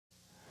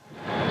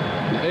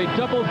A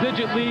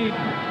double-digit lead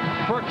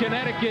for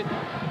Connecticut.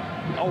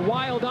 A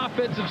wild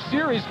offensive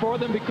series for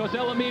them because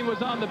El-Amin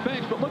was on the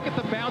bench. But look at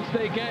the bounce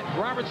they get.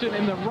 Robertson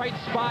in the right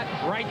spot,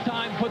 right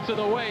time, puts it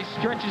away,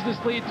 stretches this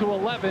lead to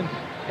 11,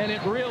 and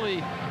it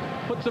really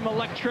put some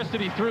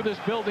electricity through this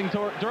building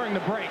during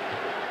the break.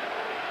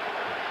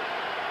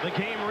 The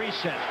game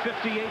reset,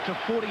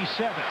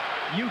 58-47.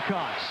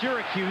 UConn,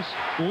 Syracuse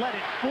led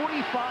it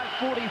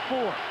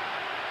 45-44.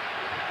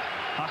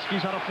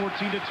 Huskies on a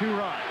 14-2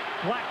 run.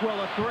 Blackwell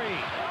a three.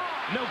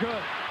 No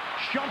good.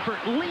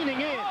 Shumpert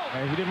leaning in.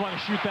 He didn't want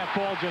to shoot that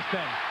ball just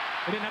then.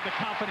 He didn't have the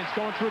confidence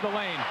going through the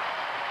lane.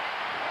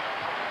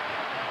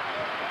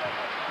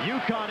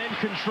 UConn in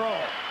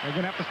control. They're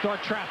going to have to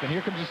start trapping.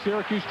 Here comes the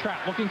Syracuse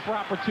trap. Looking for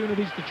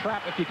opportunities to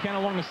trap if you can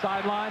along the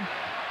sideline.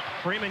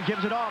 Freeman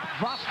gives it off.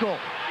 Voskuhl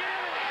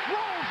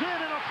rolls in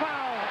and a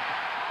foul.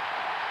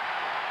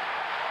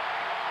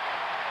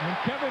 And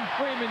Kevin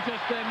Freeman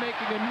just then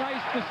making a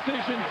nice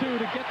decision,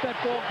 too, to get that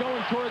ball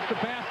going towards the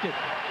basket.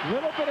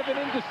 Little bit of an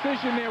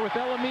indecision there with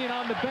El-Amin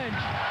on the bench.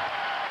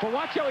 But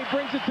watch how he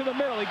brings it to the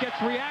middle. He gets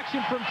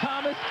reaction from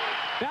Thomas.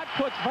 That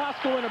puts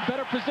Voskuhl in a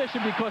better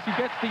position because he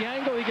gets the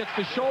angle, he gets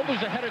the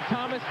shoulders ahead of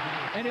Thomas,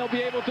 and he'll be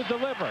able to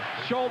deliver.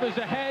 Shoulders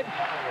ahead,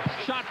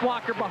 shot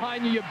blocker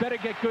behind you. You better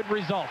get good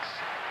results.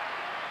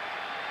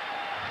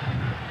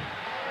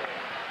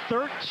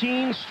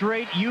 13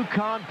 straight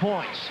UConn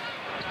points.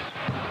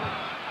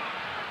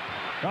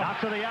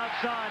 Out to the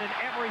outside and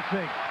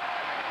everything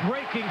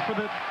breaking for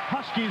the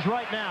Huskies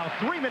right now.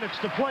 3 minutes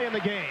to play in the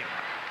game.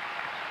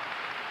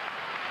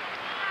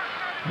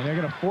 And they're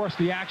going to force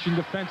the action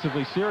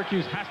defensively.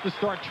 Syracuse has to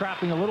start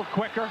trapping a little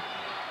quicker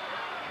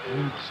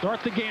and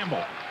start to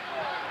gamble.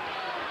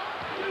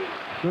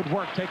 Good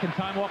work taking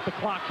time off the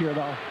clock here,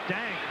 though.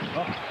 Dang.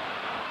 Oh.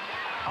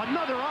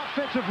 Another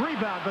offensive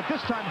rebound, but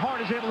this time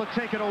Hart is able to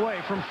take it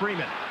away from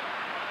Freeman.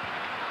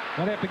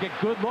 They have to get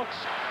good looks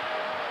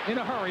in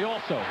a hurry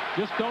also.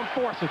 Just don't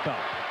force it, though.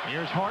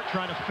 Here's Hart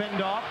trying to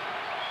fend off.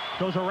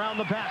 Goes around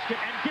the basket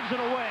and gives it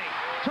away.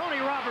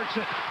 Tony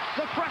Robertson,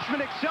 the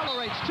freshman,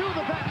 accelerates to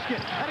the basket,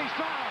 and he's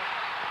fouled.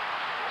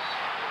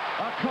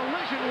 A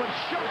collision with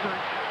Shumpert.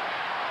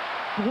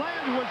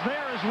 Bland was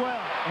there as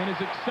well. And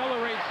his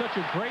accelerate such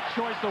a great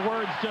choice of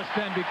words just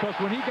then, because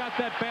when he got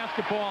that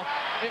basketball,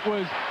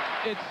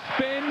 it's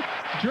spin,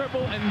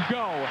 dribble, and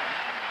go.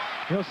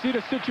 You'll see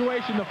the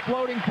situation, the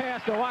floating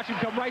pass. They'll watch him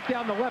come right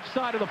down the left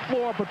side of the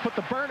floor, but put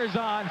the burners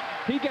on.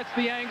 He gets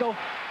the angle.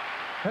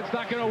 That's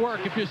not going to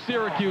work if you're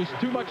Syracuse.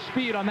 Too much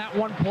speed on that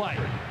one play.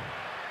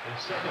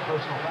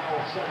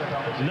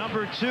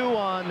 Number 2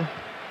 on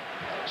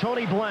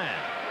Tony Bland.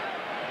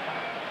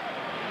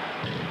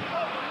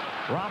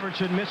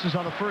 Robertson misses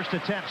on the first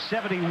attempt,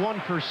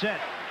 71%.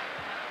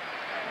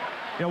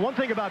 You know, one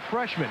thing about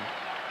freshmen,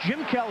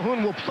 Jim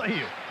Calhoun will play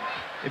you.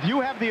 If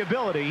you have the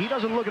ability, he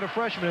doesn't look at a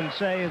freshman and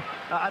say,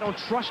 I don't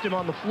trust him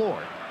on the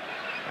floor.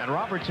 And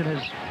Robertson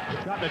has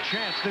gotten a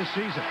chance this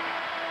season.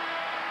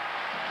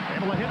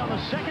 Able to hit on the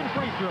second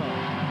free throw.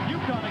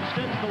 UConn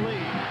extends the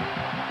lead,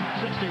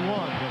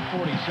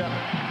 61-47.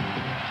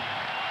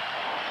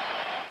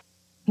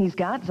 He's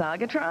got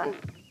Zagatron?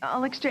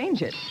 I'll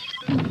exchange it.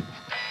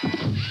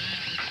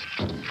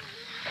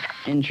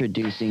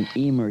 Introducing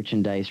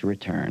e-merchandise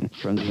return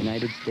from the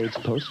United States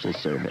Postal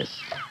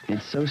Service.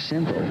 It's so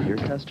simple, your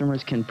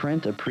customers can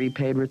print a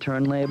prepaid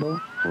return label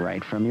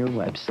right from your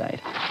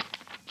website.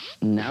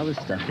 Now the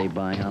stuff they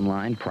buy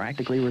online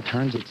practically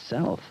returns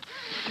itself.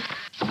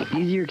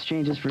 Easier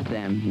exchanges for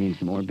them means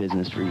more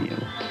business for you.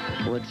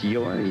 What's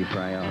your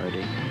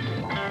e-priority?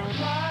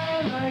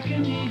 Fly like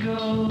an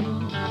eagle.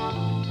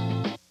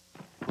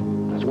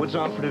 So what's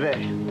on for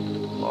today?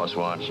 Boss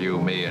wants you,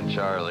 me, and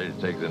Charlie to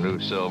take the new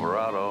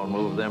Silverado and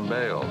move them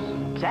bales.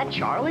 Is that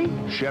Charlie?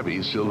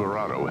 Chevy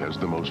Silverado has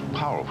the most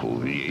powerful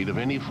V8 of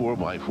any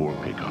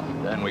 4x4 pickup.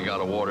 Then we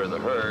gotta water the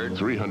herd.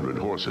 300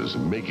 horses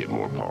make it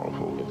more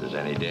powerful. If there's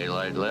any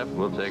daylight left,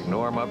 we'll take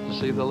Norm up to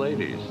see the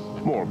ladies.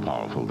 More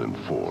powerful than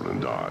Ford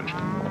and Dodge.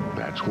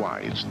 That's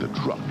why it's the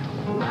truck.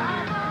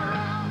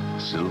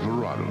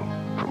 Silverado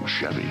from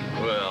Chevy.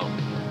 Well,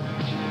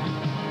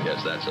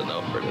 guess that's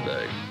enough for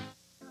today.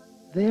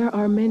 There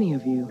are many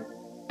of you.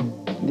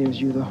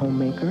 There's you, the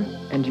homemaker,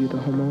 and you, the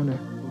homeowner.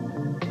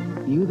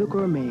 You, the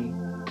gourmet,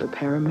 the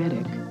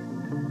paramedic,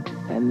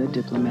 and the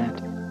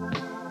diplomat.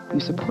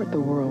 You support the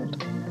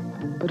world,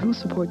 but who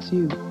supports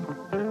you?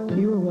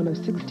 You are one of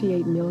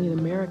 68 million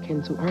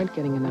Americans who aren't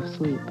getting enough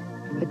sleep.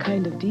 The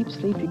kind of deep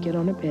sleep you get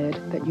on a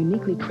bed that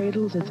uniquely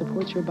cradles and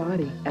supports your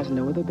body as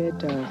no other bed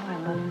does. Oh, I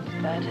love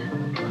this bed.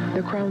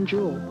 The Crown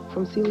Jewel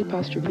from Sealy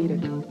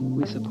Posturepedic.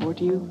 We support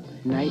you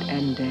night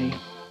and day.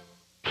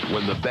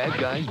 When the bad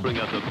guys bring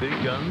out the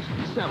big guns,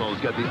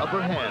 Samo's got the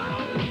upper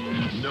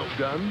hand. No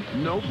gun,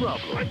 no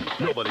problem.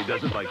 Nobody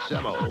does it like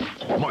Samo.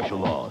 Martial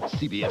law,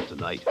 CBS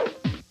tonight.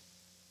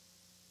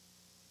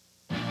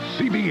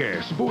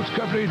 CBS Sports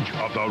coverage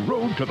of the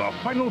road to the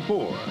Final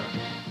Four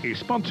is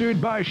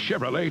sponsored by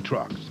Chevrolet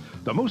Trucks,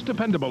 the most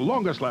dependable,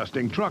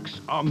 longest-lasting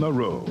trucks on the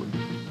road.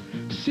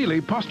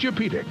 Sealy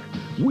Posturepedic.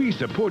 We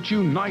support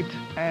you night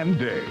and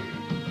day.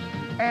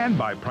 and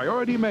by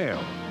priority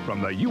mail from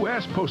the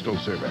U.S. Postal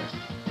Service.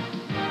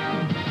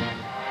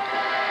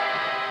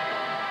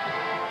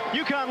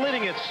 UConn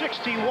leading at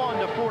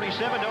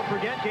 61-47. Don't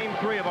forget, Game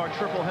 3 of our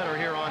triple-header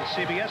here on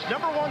CBS.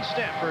 #1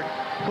 Stanford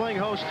playing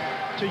host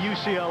to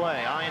UCLA.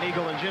 Ian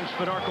Eagle and Jim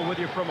Spanarkel with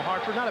you from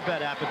Hartford. Not a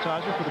bad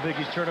appetizer for the Big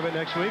East tournament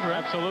next week,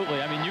 right?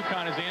 Absolutely. I mean,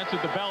 UConn has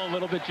answered the bell a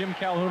little bit. Jim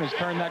Calhoun has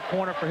turned that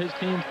corner for his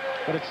team,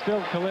 but it's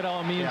still Khalid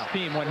El-Amin's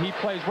team. When he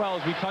plays well,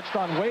 as we touched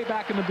on way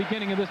back in the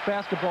beginning of this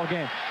basketball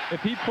game,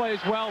 if he plays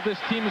well, this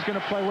team is going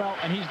to play well,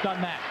 and he's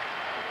done that.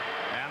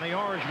 And the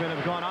Orangemen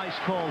have gone ice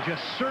cold,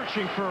 just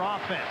searching for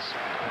offense.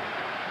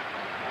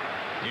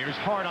 Here's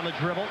Hart on the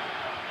dribble.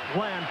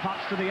 Bland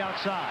pops to the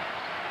outside.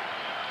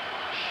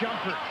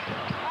 Shumpert.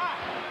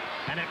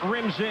 And it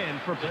rims in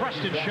for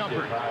Preston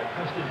Shumpert.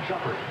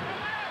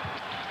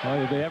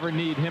 Well, if they ever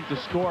need him to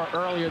score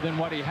earlier than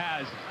what he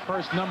has,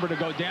 first number to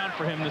go down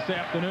for him this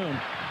afternoon.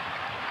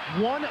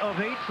 1 of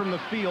 8 from the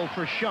field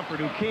for Shumpert,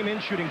 who came in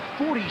shooting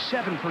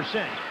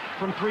 47%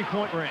 from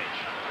three-point range.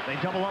 They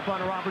double up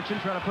on Robertson,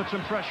 trying to put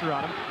some pressure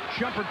on him.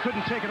 Shumpert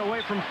couldn't take it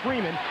away from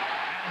Freeman.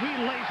 He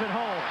lays it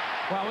home.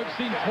 Well, we've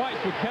seen twice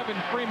with Kevin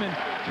Freeman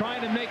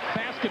trying to make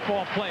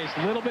basketball plays.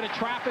 A little bit of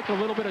traffic, a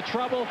little bit of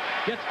trouble,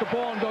 gets the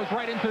ball and goes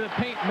right into the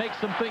paint, makes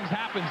some things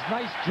happen.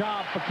 Nice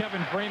job for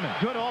Kevin Freeman.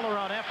 Good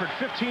all-around effort.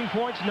 15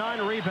 points,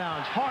 9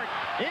 rebounds. Hart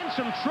in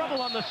some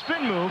trouble on the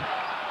spin move.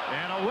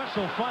 And a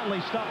whistle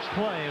finally stops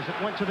play as it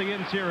went to the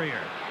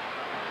interior.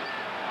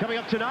 Coming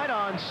up tonight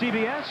on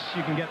CBS,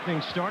 you can get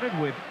things started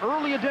with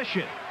Early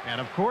Edition. And,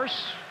 of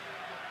course,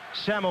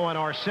 Samo and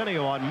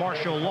Arsenio on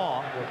martial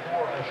law.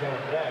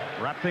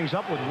 Wrap things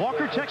up with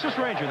Walker, Texas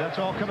Ranger. That's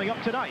all coming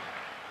up tonight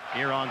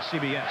here on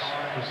CBS.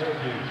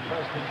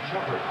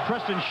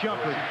 Preston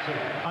Shumpert,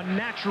 a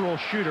natural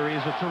shooter. He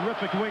is a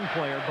terrific wing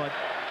player, but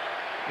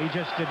he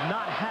just did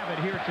not have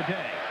it here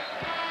today.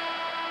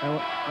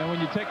 And when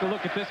you take a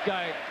look at this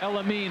guy,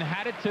 El-Amin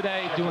had it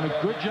today, doing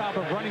a good job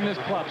of running this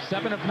club.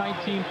 7 of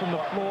 19 from the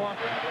floor,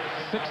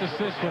 6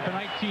 assists with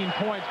 19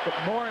 points, but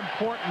more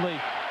importantly,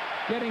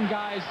 getting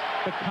guys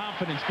the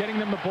confidence, getting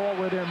them the ball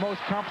where they're most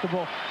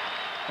comfortable.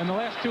 In the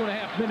last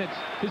 2.5 minutes,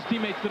 his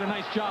teammates did a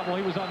nice job while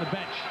he was on the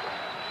bench.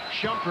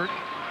 Shumpert,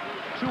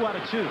 2 out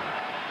of 2.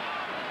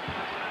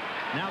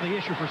 Now the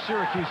issue for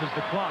Syracuse is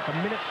the clock.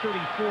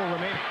 1:34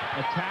 remaining.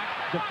 Attack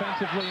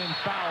defensively and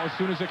foul as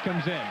soon as it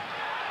comes in.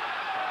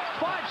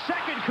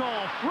 5-second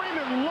call.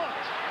 Freeman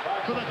looked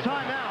for the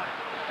timeout.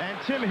 And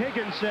Tim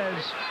Higgins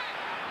says,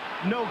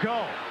 no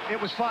go. It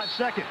was 5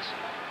 seconds.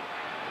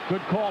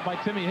 Good call by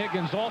Timmy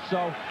Higgins.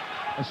 Also,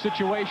 a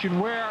situation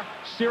where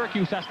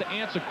Syracuse has to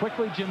answer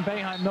quickly. Jim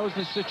Boeheim knows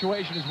this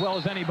situation as well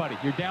as anybody.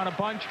 You're down a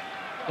bunch.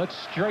 Let's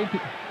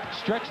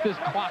stretch this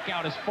clock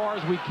out as far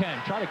as we can.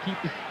 Try to keep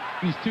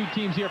these two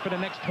teams here for the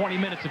next 20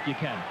 minutes if you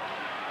can.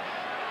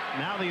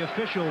 Now the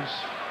officials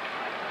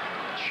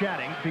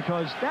chatting,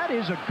 because that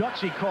is a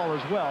gutsy call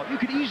as well. You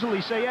could easily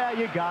say, yeah,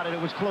 you got it.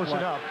 It was close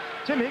enough.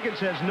 Tim Higgins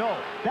says, no,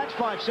 that's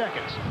 5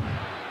 seconds.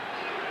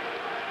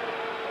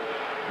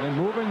 And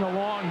moving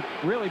along,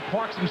 really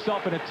parks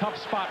himself in a tough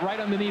spot right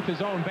underneath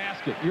his own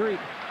basket.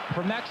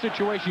 From that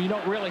situation, you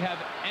don't really have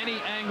any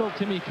angle.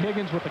 Timmy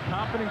Higgins with a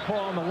confident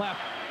call on the left.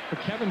 For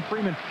Kevin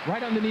Freeman,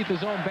 right underneath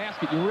his own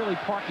basket, you really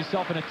park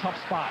yourself in a tough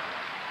spot.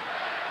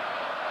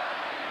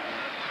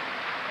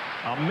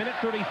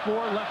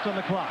 1:34 left on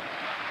the clock.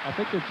 I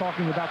think they're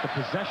talking about the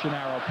possession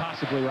arrow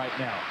possibly right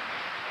now.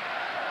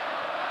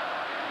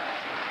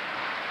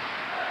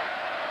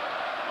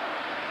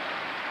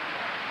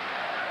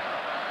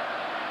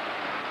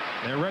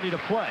 They're ready to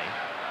play.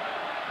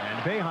 And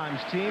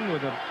Boeheim's team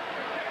with a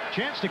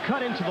chance to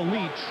cut into the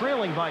lead,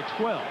 trailing by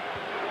 12.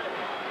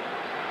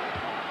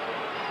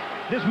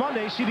 This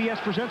Monday,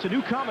 CBS presents a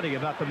new comedy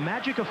about the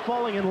magic of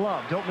falling in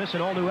love. Don't miss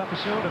an all-new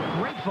episode of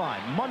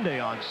Grapevine, Monday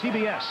on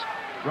CBS,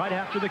 right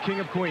after The King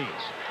of Queens.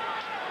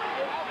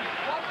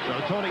 So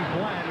Tony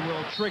Bland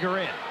will trigger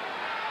in.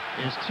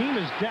 His team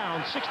is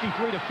down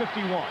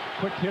 63-51.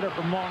 Quick hitter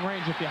from long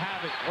range if you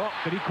have it. Oh,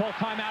 did he call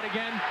timeout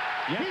again?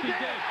 Yes, he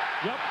did.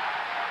 Yep.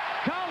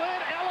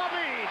 Khalid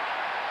El-Amin.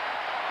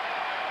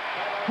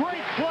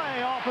 Great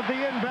play off of the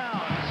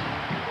inbounds.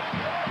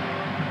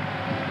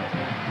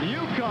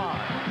 UConn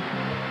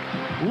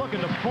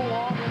looking to pull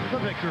off the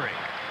victory.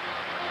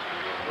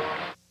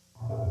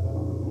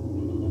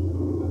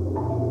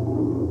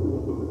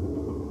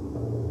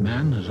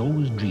 Man has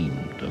always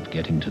dreamed of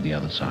getting to the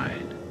other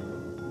side.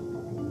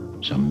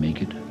 Some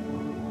make it,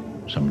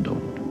 some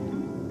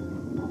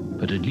don't.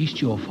 But at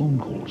least your phone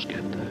calls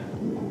get there.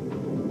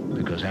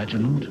 Because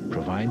Agilent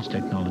provides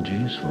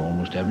technologies for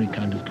almost every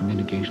kind of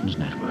communications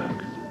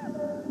network.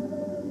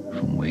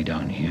 From way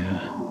down here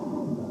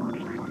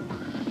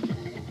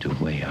to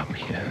way up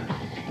here.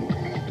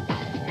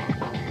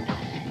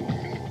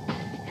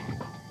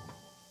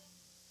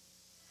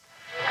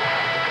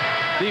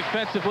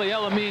 Defensively,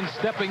 El-Amin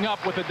stepping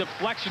up with a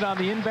deflection on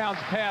the inbounds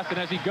pass, and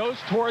as he goes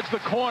towards the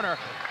corner,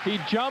 he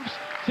jumps,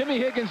 Timmy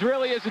Higgins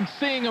really isn't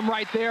seeing him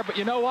right there, but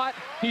you know what?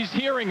 He's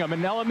hearing him,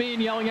 and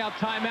El-Amin yelling out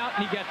timeout,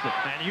 and he gets it.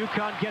 And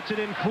UConn gets it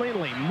in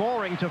cleanly.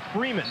 Mooring to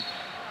Freeman.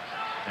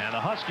 And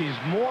the Huskies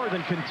more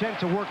than content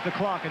to work the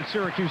clock, and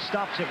Syracuse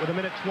stops it with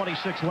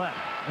 1:26 left.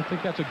 I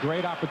think that's a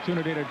great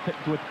opportunity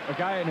with a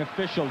guy, an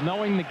official,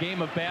 knowing the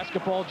game of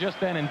basketball just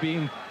then and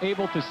being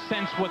able to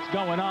sense what's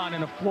going on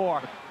in the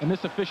floor. And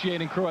this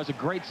officiating crew has a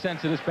great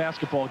sense of this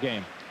basketball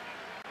game.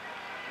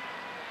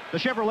 The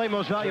Chevrolet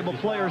most valuable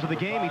players of the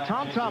game,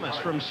 Tom Thomas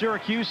from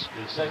Syracuse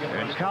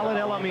and Khalid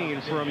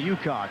El-Amin from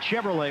UConn.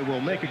 Chevrolet will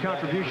make a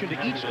contribution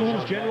to each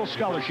school's general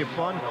scholarship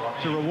fund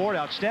to reward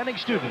outstanding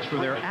students for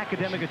their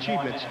academic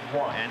achievements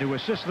and to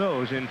assist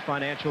those in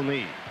financial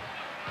need.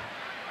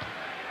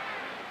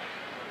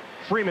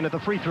 Freeman at the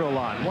free throw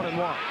line,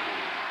 1-1.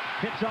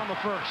 Hits on the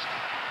first.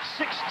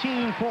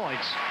 16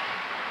 points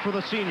for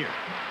the senior.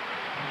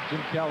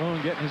 Jim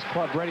Calhoun getting his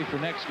club ready for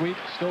next week.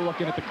 Still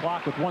looking at the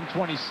clock with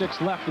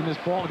 1:26 left in this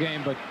ball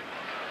game, but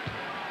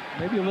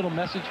maybe a little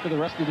message for the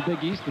rest of the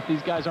Big East that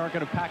these guys aren't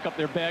going to pack up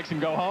their bags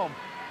and go home.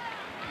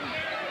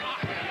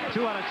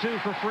 2 out of 2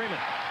 for Freeman.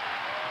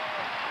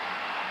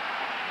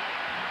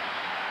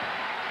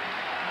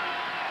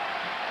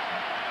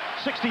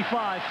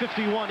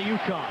 (65-51)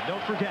 UConn.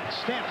 Don't forget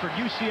Stanford,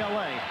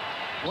 UCLA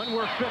when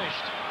we're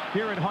finished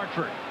here in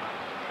Hartford.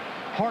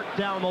 Hart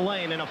down the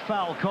lane and a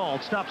foul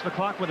called. Stops the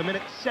clock with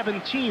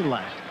 1:17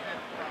 left.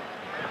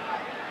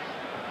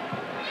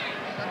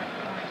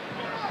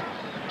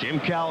 Jim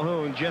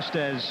Calhoun just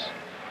as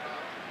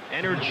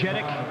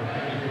energetic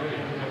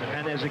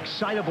and as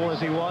excitable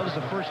as he was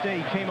the first day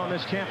he came on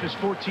this campus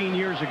 14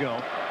 years ago.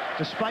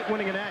 Despite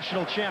winning a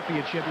national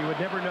championship, you would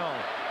never know.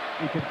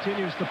 He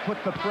continues to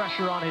put the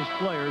pressure on his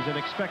players and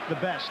expect the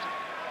best.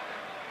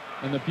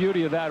 And the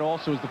beauty of that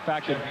also is the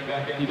fact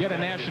that you get a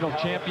national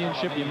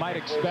championship, you might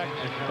expect,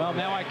 well,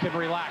 now I can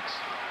relax,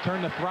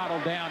 turn the throttle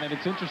down, and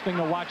it's interesting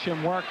to watch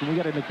him work. And we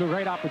got a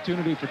great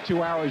opportunity for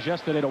 2 hours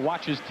yesterday to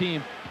watch his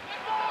team.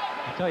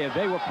 I tell you,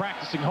 they were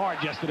practicing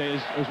hard yesterday,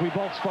 as we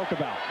both spoke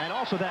about. And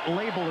also that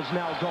label is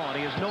now gone.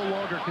 He is no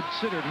longer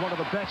considered one of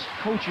the best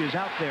coaches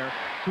out there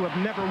to have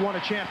never won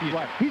a championship.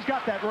 Right. He's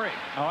got that ring.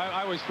 Oh,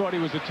 I always thought he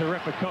was a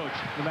terrific coach,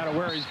 no matter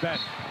where he's been.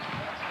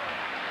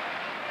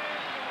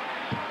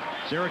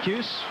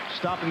 Syracuse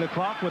stopping the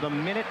clock with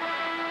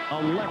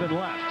 1:11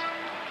 left.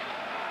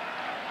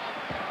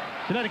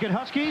 Connecticut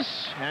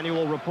Huskies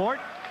annual report.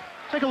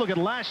 Take a look at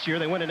last year.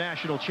 They won a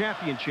national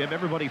championship.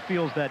 Everybody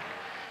feels that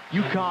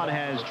UConn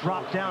has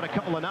dropped down a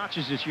couple of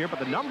notches this year, but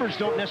the numbers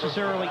don't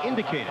necessarily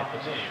indicate it.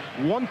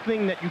 One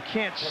thing that you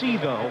can't see,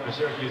 though,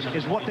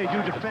 is what they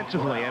do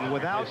defensively, and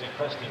without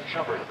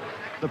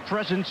the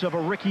presence of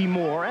a Ricky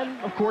Moore and,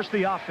 of course,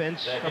 the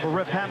offense of a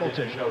Rip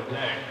Hamilton,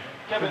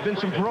 there have been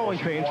some growing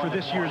pains for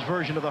this year's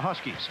version of the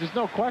Huskies. There's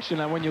no question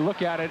that when you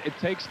look at it, it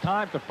takes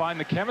time to find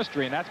the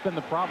chemistry, and that's been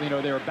the problem. You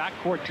know, they're a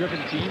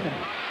backcourt-driven team, and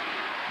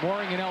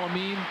Mooring and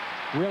El-Amin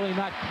really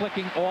not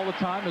clicking all the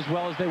time as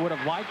well as they would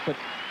have liked, but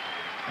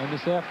and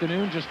this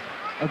afternoon, just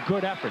a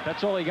good effort.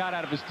 That's all he got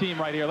out of his team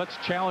right here. Let's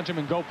challenge him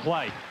and go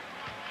play.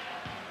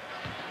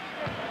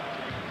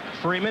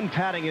 Freeman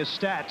padding his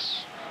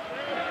stats.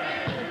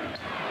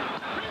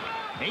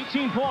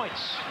 18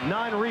 points,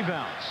 9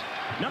 rebounds.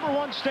 Number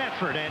 1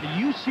 Stanford and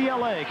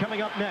UCLA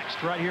coming up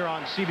next right here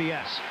on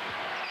CBS.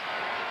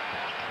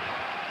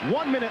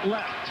 1 minute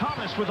left.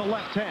 Thomas with the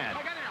left hand.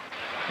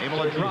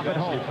 Able to drop it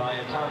home.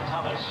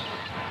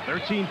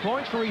 13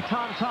 points for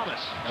Etan Thomas.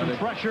 Some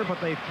pressure, but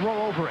they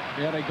throw over it.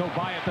 Yeah, they go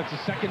by it. That's the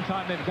second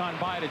time they've gone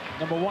by it.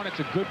 Number 1, it's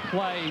a good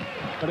play,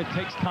 but it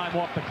takes time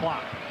off the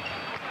clock.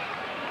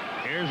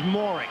 Here's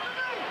Mooring.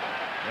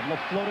 Able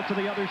to float it to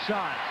the other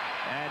side.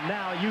 And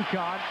now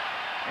UConn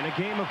in a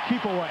game of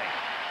keep away.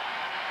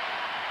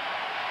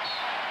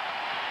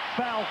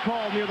 Foul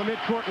called near the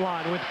midcourt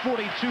line with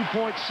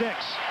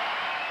 42.6.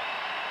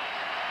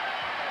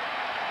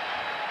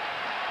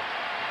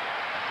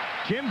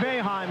 Jim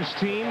Boeheim's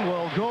team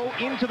will go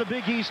into the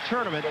Big East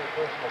tournament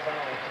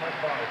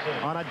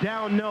on a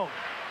down note.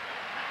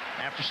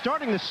 After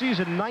starting the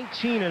season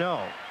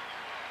 19-0,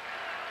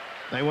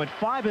 they went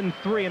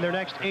 5-3 in their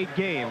next 8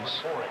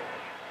 games.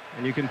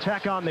 And you can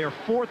tack on their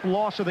 4th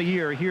loss of the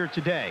year here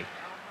today.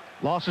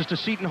 Losses to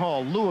Seton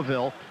Hall,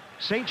 Louisville,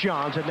 St.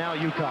 John's, and now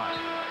UConn.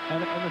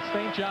 And the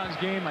St. John's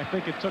game, I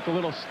think it took a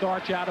little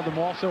starch out of them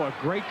also. A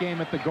great game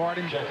at the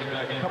Garden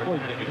a couple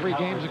of 3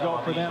 games ago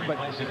for them, but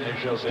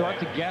you start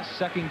to guess,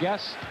 second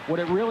guess. What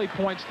it really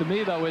points to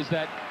me, though, is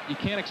that you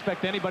can't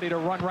expect anybody to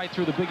run right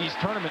through the Big East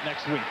tournament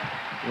next week.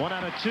 1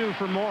 out of 2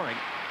 for Mooring.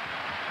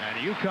 And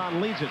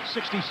UConn leads it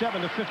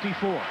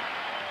 67-54.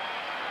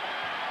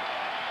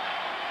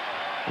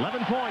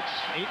 11 points,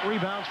 8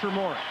 rebounds for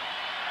Mooring.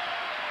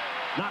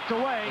 Knocked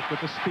away with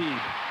the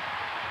speed.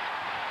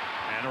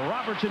 And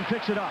Robertson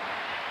picks it up.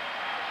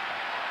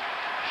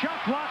 Shot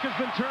clock has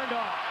been turned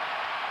off.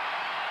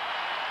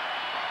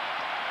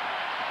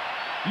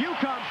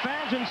 UConn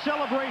fans in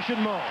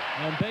celebration mode.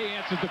 And they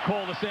answered the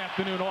call this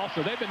afternoon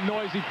also. They've been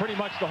noisy pretty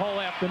much the whole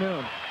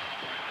afternoon.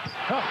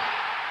 Oh.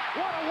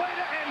 What a way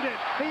to end it.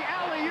 The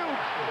alley-oop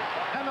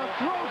and the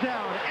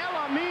throwdown.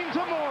 El-Amin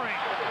to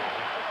Mooring.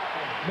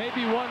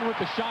 Maybe one with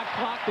the shot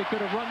clock. They could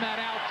have run that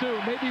out, too.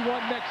 Maybe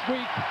one next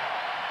week.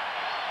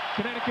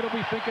 Connecticut will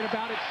be thinking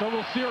about it. So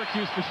will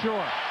Syracuse for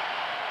sure.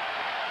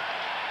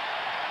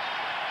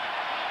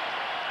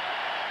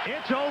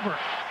 It's over.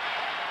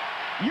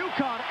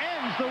 UConn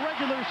ends the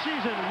regular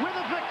season with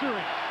a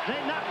victory.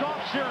 They knock off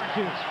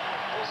Syracuse.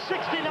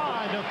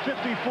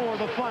 69-54,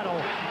 the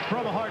final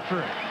from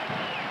Hartford.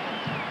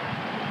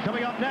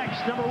 Coming up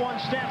next, #1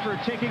 Stanford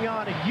taking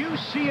on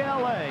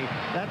UCLA.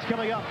 That's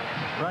coming up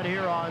right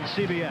here on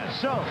CBS.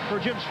 So, for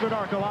Jim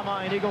Spanarkel, I'm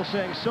Ian Eagle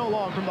saying so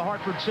long from the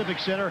Hartford Civic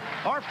Center.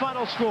 Our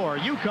final score,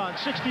 UConn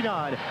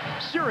 69,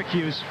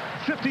 Syracuse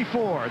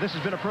 54. This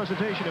has been a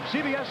presentation of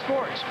CBS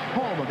Sports,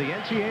 home of the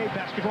NCAA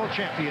Basketball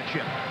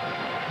Championship.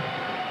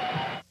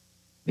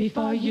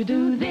 Before you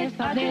do this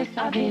or this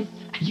or this,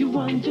 you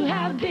want to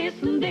have this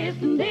and this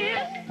and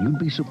this. You'd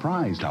be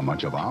surprised how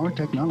much of our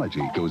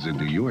technology goes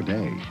into your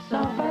day.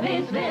 So for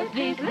this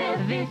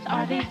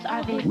or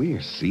this.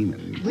 We're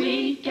Siemens.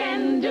 We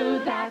can do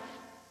that.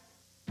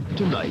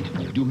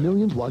 Tonight, do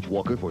millions watch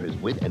Walker for his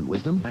wit and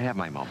wisdom? I have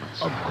my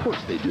moments. Of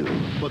course they do,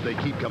 but they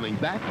keep coming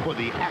back for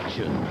the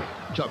action.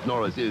 Chuck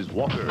Norris is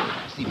Walker,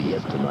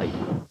 CBS Tonight.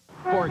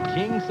 For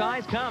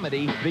king-size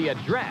comedy, the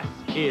address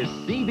is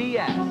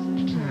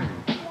CBS.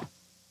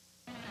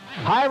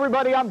 Hi,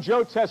 everybody. I'm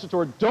Joe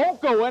Tessitore.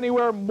 Don't go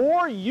anywhere.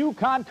 More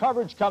UConn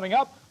coverage coming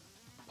up.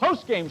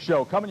 Post-game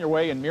show coming your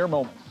way in mere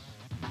moments.